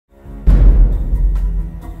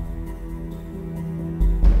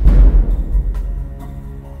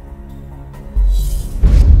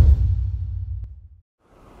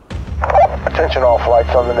Attention all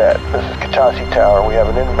flights on the net. This is Katashi Tower. We have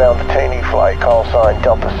an inbound detainee flight, call sign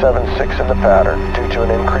Delta 76 in the pattern. Due to an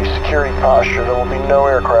increased security posture, there will be no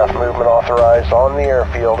aircraft movement authorized on the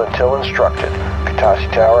airfield until instructed. Katashi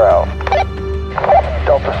Tower out.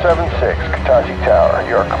 Delta 76, Katashi Tower.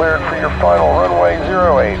 You are cleared for your final runway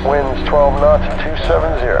 08. Winds 12 knots at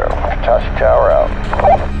 270. Katashi Tower out.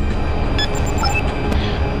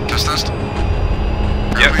 Test.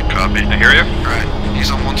 Yep. Copy. I hear you. Alright,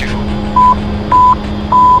 he's on 124.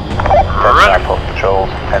 Ready. Outpost patrols.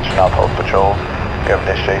 Attention outpost patrols. We have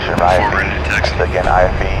initiation of IFE. Again,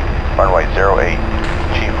 IFE. Runway 08.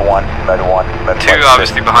 Chief 1, Med 1, Med 2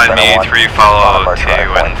 obviously behind me, 3 follow 2,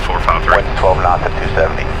 and 4 follow 3. Winds 12 knots at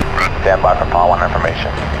 270. Stand by for Pod 1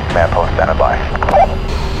 information. Man post standing by.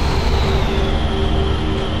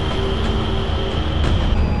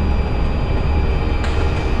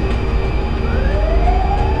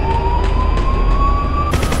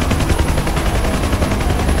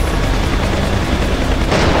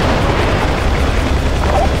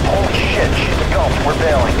 Holy shit, she's engulfed. We're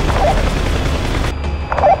bailing.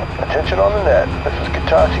 Attention on the net. This is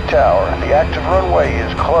Katashi Tower. The active runway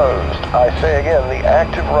is closed. I say again, the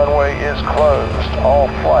active runway is closed. All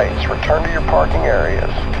flights return to your parking areas.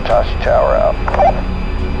 Katashi Tower out.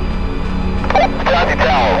 Katashi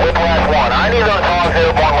Tower, Whiplash 1. I need those hogs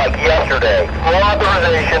airborne like yesterday. Full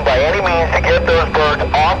authorization by any means to get those birds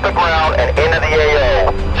off the ground and into the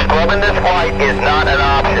AO. Scrubbing this flight is not an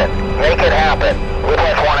option. Make it happen.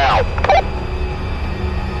 Whiplash 1 out.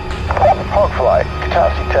 Hawk Flight,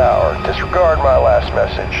 Katashi Tower. Disregard my last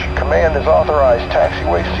message. Command has authorized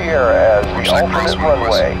taxiway Sierra as the alternate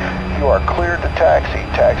runway. You are cleared to taxi.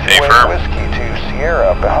 Taxiway Whiskey to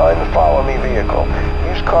Sierra behind the Follow Me vehicle.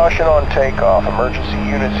 Use caution on takeoff. Emergency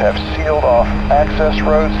units have sealed off access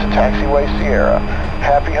roads to taxiway Sierra.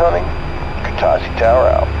 Happy hunting. Katashi Tower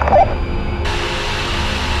out.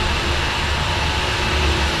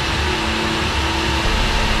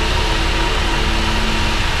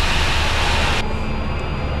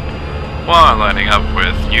 While lining up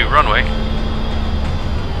with new runway.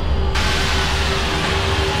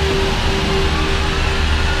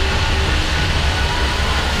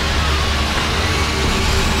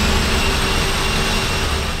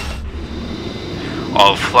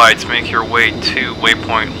 All flights make your way to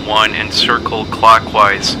waypoint 1 and circle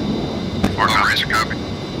clockwise. Warthog Razor, copy.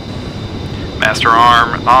 Master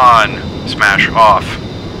arm on, smash off.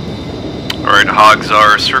 Alright, hogs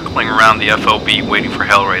are circling around the FOB waiting for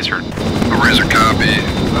Hellraiser. Razor, copy.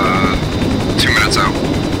 2 minutes out.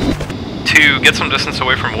 2, get some distance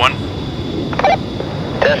away from 1.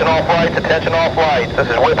 Attention all flights, attention all flights. This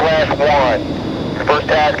is Whiplash 1. Your first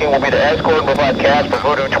tasking will be to escort and provide cash for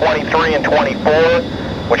Voodoo 23 and 24,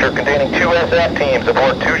 which are containing 2 SF teams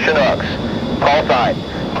aboard 2 Chinooks. Call sign,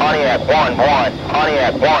 Pontiac 1-1,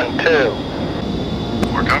 Pontiac 1-2.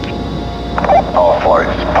 We're copy. All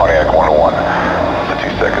flights, Pontiac 1-1. 2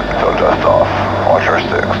 seconds until dust off. Watcher 6.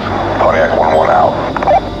 Pontiac 1-1 out.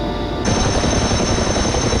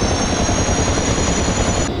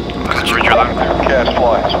 Roger that. Cast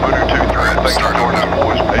flights, Voodoo 2-3. Thanks for joining us,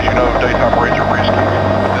 boys. As you know, daytime raids are risky.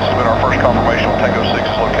 This has been our first confirmation on Tango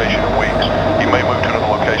 6's location in weeks. He may move to another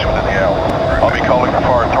location within the hour. I'll be calling for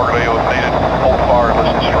fire at target AO if needed. Hold fire unless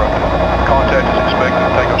instructed. Contact is expected.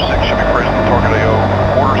 Tango 6 should be present at target AO.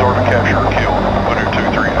 Orders are to capture or kill. Voodoo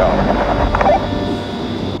 2-3 out.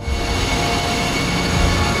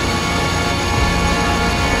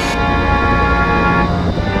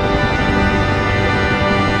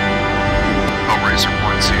 Razor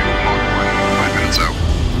 1-2, Hawk 1, 5 minutes out.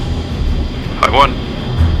 5-1.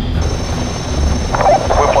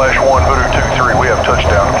 Whiplash 1, Voodoo 2-3, we have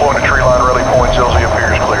touchdown. Deploying to tree line rally points, LZ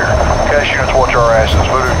appears clear. Cash units watch our asses.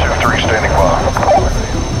 Voodoo 2-3 standing by.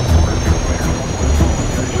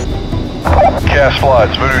 Cast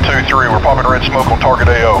flights, Voodoo 2-3, we're popping red smoke on target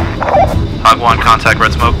AO. Hog 1, contact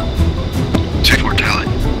red smoke. 2-4 tally.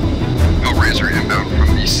 Hellraiser inbound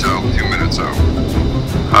from the south, 2 minutes out.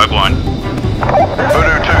 Hog 1.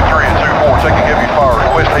 Voodoo 2-3 and 2-4 taking heavy fire.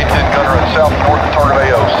 Request 810 gunner at south north of target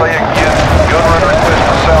AO. Say again, gunner request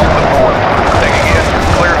to south and north. Take again,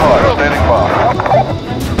 clear hot, standing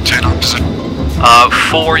by. 10 on position.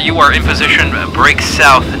 4, you are in position. Break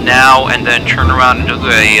south now and then turn around and do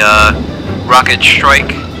a rocket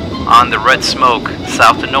strike on the red smoke,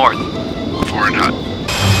 south to north. 4 and hot.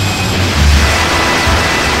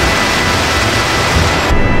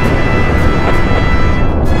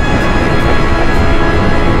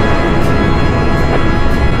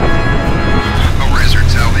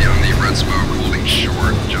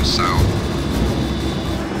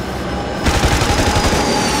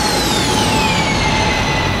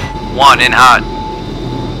 1 in hot.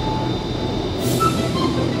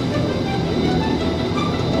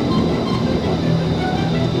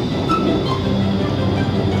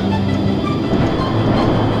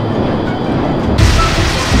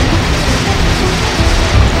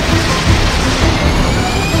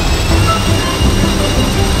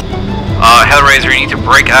 Hellraiser, you need to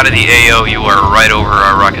break out of the AO. You are right over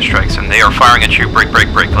our rocket strikes, and they are firing at you. Break,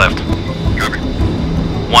 break, break left. Copy.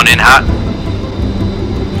 1 in hot.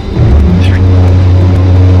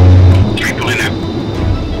 3 pulling out.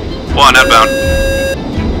 1 outbound.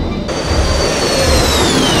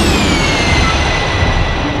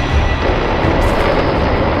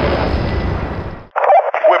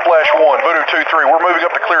 Whiplash 1, Voodoo 2-3. We're moving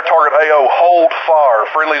up to clear target AO. Hold fire.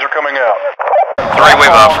 Friendlies are coming out. 3,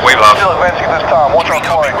 wave off, wave off. Still advancing at this time. Watch our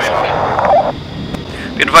flanks.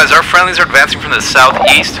 Be advised, our friendlies are advancing from the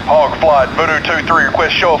southeast. Hog flight, Voodoo 2-3.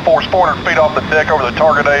 Request show of force 400 feet off the deck over the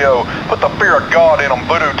target AO. Put the fear of God in them.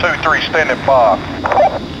 Voodoo 2-3 standing by.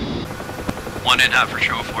 1 in hot for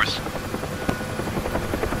show of force.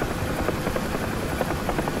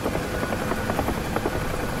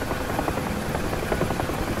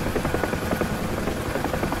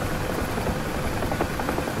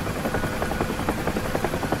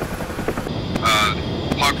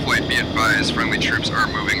 Hog flight, be advised, friendly troops are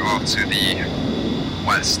moving off to the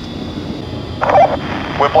west.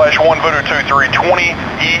 Whiplash 1, Voodoo 2-3, 20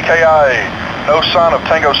 EKIA. No sign of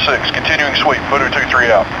Tango 6. Continuing sweep. Voodoo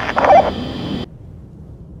 2-3 out.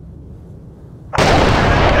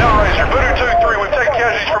 Hellraiser, Voodoo 2-3, we've taken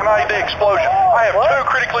casualties from an IED explosion. I have 2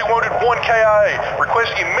 critically wounded, 1 KIA.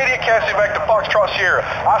 Requesting immediate CASEVAC to Foxtrot Sierra.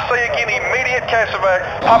 I say again, immediate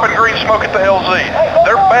CASEVAC. Popping green smoke at the LZ.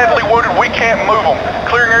 They're badly wounded, we can't move them.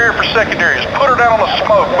 Clearing area for secondaries. Put her down on the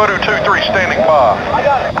smoke. Voodoo 2-3 standing by. I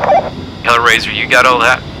got it. Hellraiser, you got all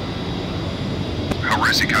that?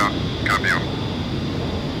 Hellraiser, copy on.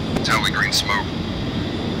 Tally green smoke.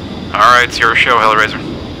 Alright, it's your show, Hellraiser.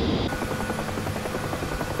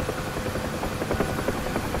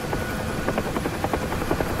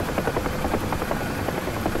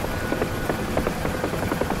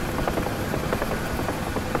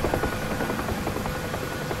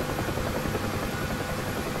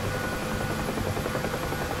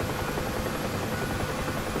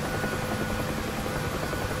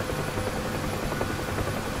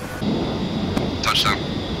 Touchdown.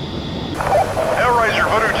 Hellraiser,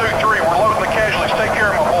 Voodoo 2-3, we're loading the casualties. Take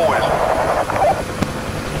care of my boys.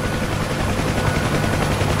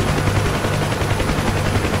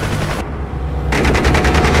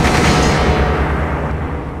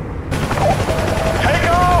 Take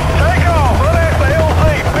off! Take off! Run after the LZ.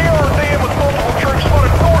 BRDM with multiple troops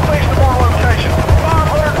spotted northeast of our location.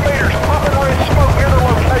 500 meters. Popping red smoke near their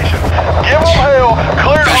location. Give them hell.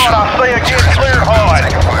 Cleared hot. I say again, cleared hot.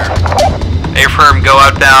 A-firm, go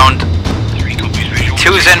outbound.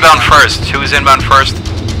 2 is inbound first. 2 is inbound first.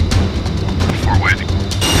 4 waiting.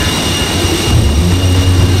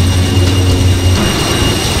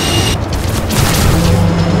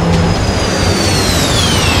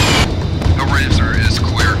 Hellraiser is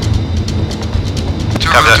clear.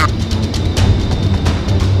 Copy that.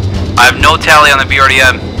 I have no tally on the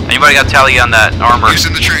BRDM. Anybody got tally on that armor? He was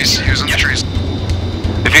in the trees. He was in the trees.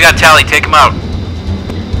 If you got tally, take him out.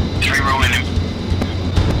 3 rolling him.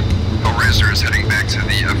 Hellraiser is heading back to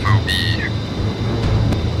the FOB.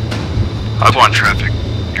 Hug 1. Traffic.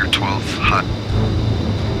 Near 12. Hot.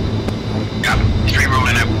 Got him. 3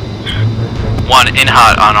 rolling him. 1 in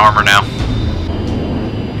hot on armor now.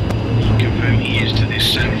 Confirm he is to the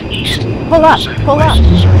southeast. Pull up, pull up.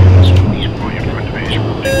 He's right in front of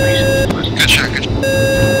his good shot, good shot.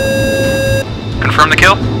 Confirm the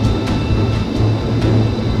kill.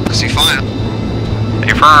 I see fire.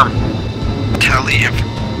 A-firm. Tally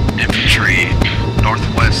infantry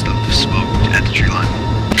northwest of smoke at the tree line.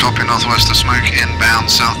 Copy northwest of smoke, inbound,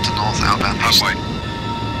 south to north, outbound east.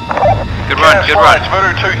 Good run, good run.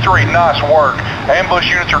 Voodoo 2-3, nice work. Ambush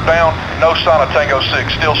units are down. No sign of Tango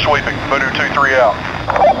 6. Still sweeping. Voodoo 2-3 out.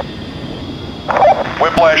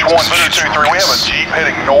 Whiplash 1, Voodoo 2-3. We have a Jeep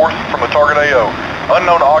heading north from the target AO.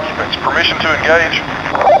 Unknown occupants. Permission to engage?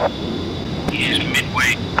 He's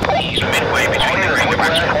midway between the green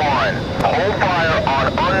and red. Hold fire on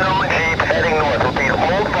unknown Jeep heading north. Repeat,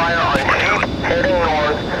 hold fire on Jeep heading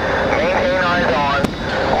north. Maintain eyes on.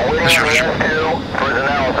 Waiting on the S2 for his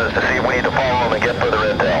analysis to see if we need to follow him and get further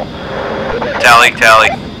intel. Tally, tally.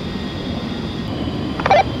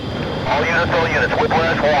 All units,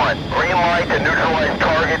 Whiplash 1. Green light to neutralize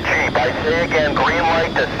target Jeep. I say again, green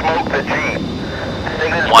light to smoke the Jeep.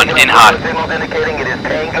 1 in hot. Signals indicating it is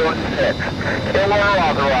Tango 6. Kill order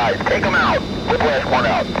authorized. Take him out. Whiplash 1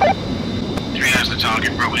 out. 3 has the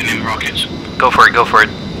target, rolling in rockets. Go for it, go for it.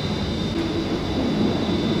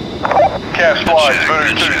 Cast flight,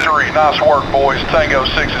 Voodoo 2-3, nice work boys. Tango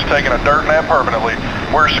 6 is taking a dirt nap permanently.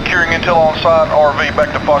 We're securing intel on site, RV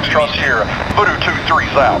back to Foxtrot Sierra. Voodoo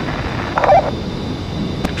 2-3's out.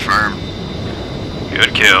 Confirm.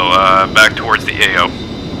 Good kill, back towards the AO.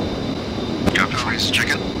 Copy, please, check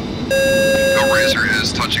it. Hellraiser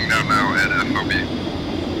is touching down now at FOB.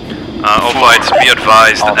 All flights, be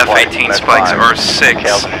advised, the F-18 spikes are 6.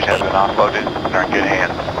 Calvin has been offloaded. They're in good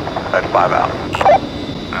hands. That's 5 out.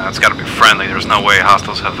 It's gotta be friendly, there's no way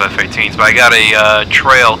hostiles have F-18s, but I got a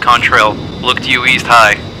trail, contrail, look to you east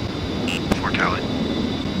high. 4 tally.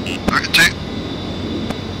 Okay,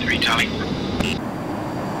 3 tally.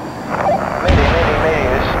 Mayday,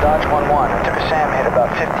 this is Dodge 1-1. I took a SAM hit about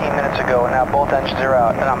 15 minutes ago and now both engines are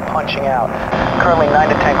out and I'm punching out. Currently 9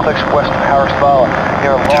 to 10 clicks west of Harris Vala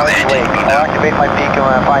near a large lake. I'll activate my beacon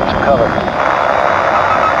when I find some cover.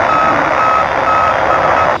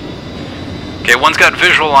 Okay, one's got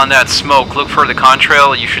visual on that smoke. Look for the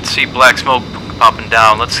contrail. You should see black smoke popping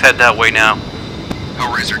down. Let's head that way now.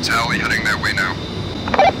 Hellraiser tally heading that way now.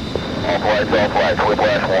 All flights,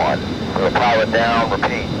 Whiplash 1. We'll pilot down,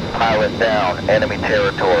 repeat. Pilot down, enemy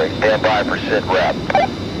territory. Stand by for sit rep.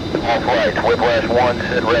 All flights, Whiplash 1,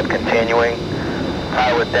 sit rep continuing.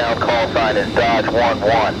 Pilot down, call sign is Dodge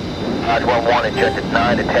 1-1. Dodge 1-1 ejected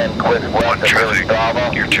 9 to 10 clicks west of Aristava,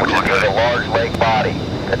 which is near the large lake body.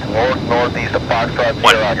 That's northeast of Foxtrot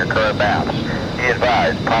Sierra on your current maps. Be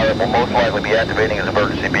advised, pilot will most likely be activating his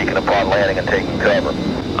emergency beacon upon landing and taking cover.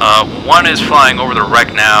 One is flying over the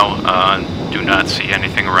wreck now. Do not see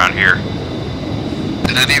anything around here.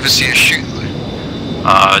 Did any of us see a shoot?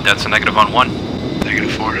 That's a negative on 1.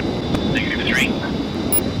 -4. -3.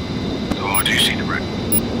 Oh, I do see the wreck.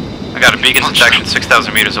 I got a beacon detection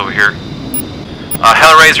 6,000 meters over here.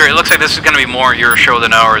 Hellraiser, it looks like this is going to be more your show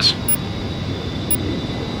than ours.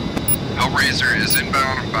 Hellraiser is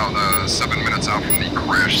inbound about 7 minutes out from the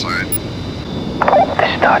crash site. This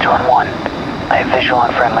is Dodge 1-1. I have visual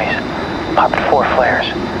on friendlies. Popped 4 flares.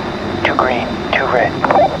 2 green, 2 red.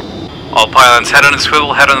 All pilots, head on the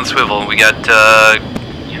swivel, head on the swivel. We got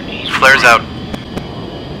flares out.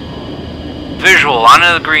 Visual, on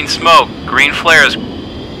the green smoke, green flares.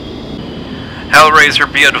 Hellraiser,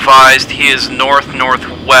 be advised, he is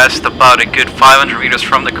north-northwest, about a good 500 meters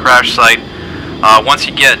from the crash site. Once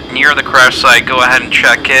you get near the crash site, go ahead and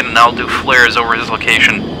check in, and I'll do flares over his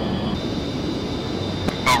location.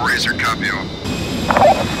 Hellraiser, copy all.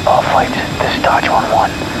 All flights, this is Dodge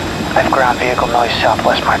 1-1. I have ground vehicle noise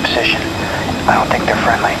southwest my position. I don't think they're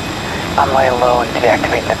friendly. I'm laying low and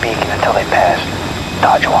deactivating the beacon until they pass.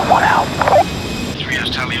 Dodge 1-1 out. 3 has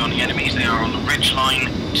tally on the enemies. They are on the ridge line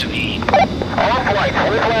to the... All flights,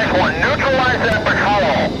 Whiplash 1, neutralize that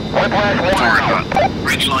patrol. Whiplash 1 out.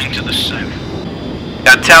 Ridge line to the south.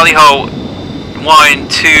 Got tally ho 1,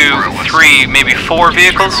 2, 3, maybe 4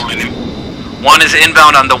 vehicles. One is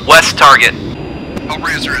inbound on the west target.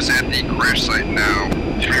 Hellraiser is at the crash site now.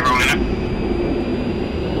 3 rolling in.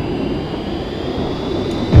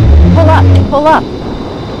 Pull up.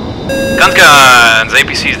 Guns,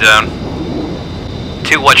 APC's down.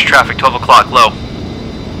 2, watch traffic, 12 o'clock, low.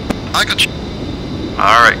 I got you.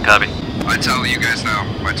 Alright, copy. I tell you guys now,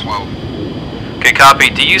 by 12. Okay, copy.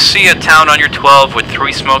 Do you see a town on your 12 with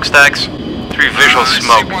 3 smokestacks? 3 visual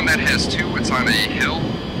smoke. I see one that has 2, it's on a hill.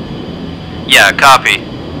 Yeah, copy.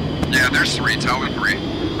 Yeah, there's 3, tally 3.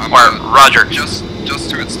 Roger. Just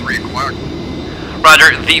to its 3 o'clock.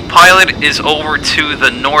 Roger, the pilot is over to the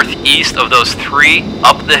northeast of those 3,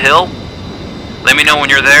 up the hill. Let me know when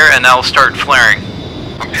you're there and I'll start flaring.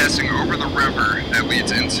 I'm passing over the river that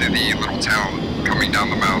leads into the little town, coming down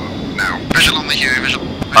the mountain now. Visual on the Huey, visual.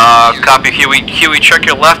 Copy Huey. Huey, check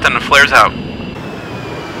your left and the flares out.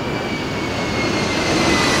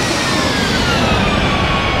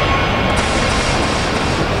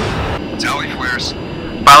 Tally flares.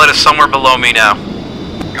 Pilot is somewhere below me now.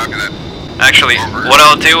 Copy that. Actually, Over. what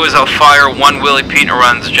I'll do is I'll fire 1 Willie Pete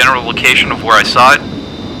around the general location of where I saw it.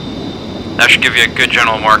 That should give you a good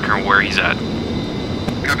general marker of where he's at.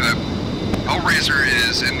 Copy that. Hellraiser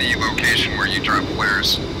is in the location where you drop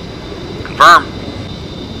flares. Confirm.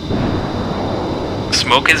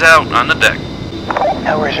 Smoke is out on the deck.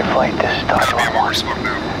 Hellraiser flight, this is Dodge Copy, I'm over 1-1. smoke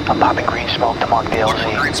now. I'm popping green smoke to mark the Look LZ.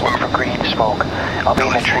 for green smoke. Look for green smoke. I'll be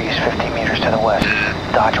in the trees 15 meters to the west.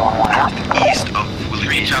 Dodge 1-1 out. East of Willie.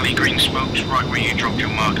 3 tally green smokes, right where you dropped your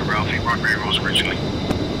marker, Ralphie, right where it was originally.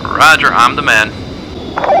 Roger, I'm the man.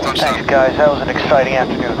 Thanks guys, that was an exciting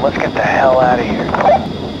afternoon. Let's get the hell out of here.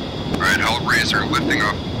 Alright, Hellraiser lifting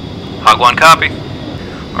up. Hog 1 copy.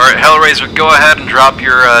 Alright, Hellraiser, go ahead and drop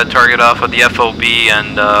your target off of the FOB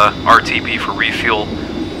and RTB for refuel.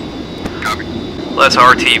 Copy. Let's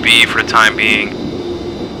RTB for the time being.